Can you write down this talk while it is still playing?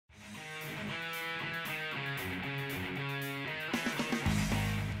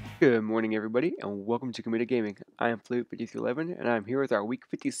Good morning, everybody, and welcome to Committed Gaming. I am Flute5311, and I'm here with our Week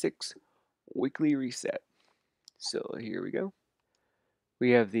 56 Weekly Reset. So here we go.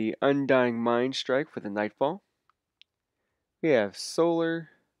 We have the Undying Mind strike for the Nightfall. We have Solar,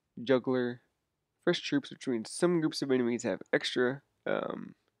 Juggler, fresh troops, which means some groups of enemies have extra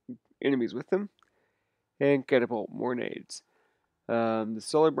enemies with them, and Catapult, more nades. The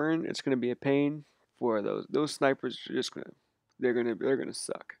Solar Burn, it's going to be a pain for those snipers. They're gonna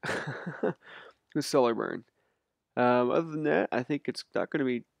suck. The Solar Burn. Other than that, I think it's not going to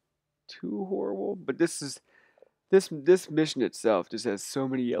be too horrible. But this mission itself just has so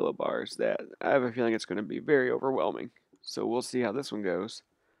many yellow bars that I have a feeling it's going to be very overwhelming. So we'll see how this one goes.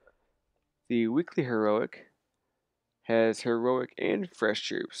 The weekly heroic has heroic and fresh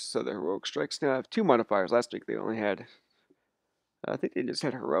troops. So the heroic strikes now have two modifiers. Last week they only had, I think they just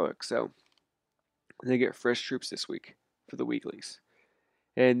had heroic. So they get fresh troops this week for the weeklies.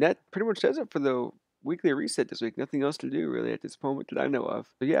 And that pretty much does it for the weekly reset this week. Nothing else to do really at this moment that I know of.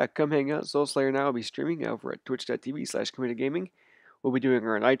 So yeah, come hang out. Soul Slayer and I will be streaming over at twitch.tv/committedgaming. We'll be doing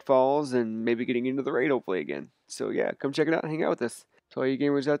our Nightfalls and maybe getting into the raid hopefully again. So yeah, come check it out and hang out with us. To all you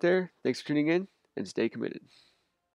gamers out there, thanks for tuning in and stay committed.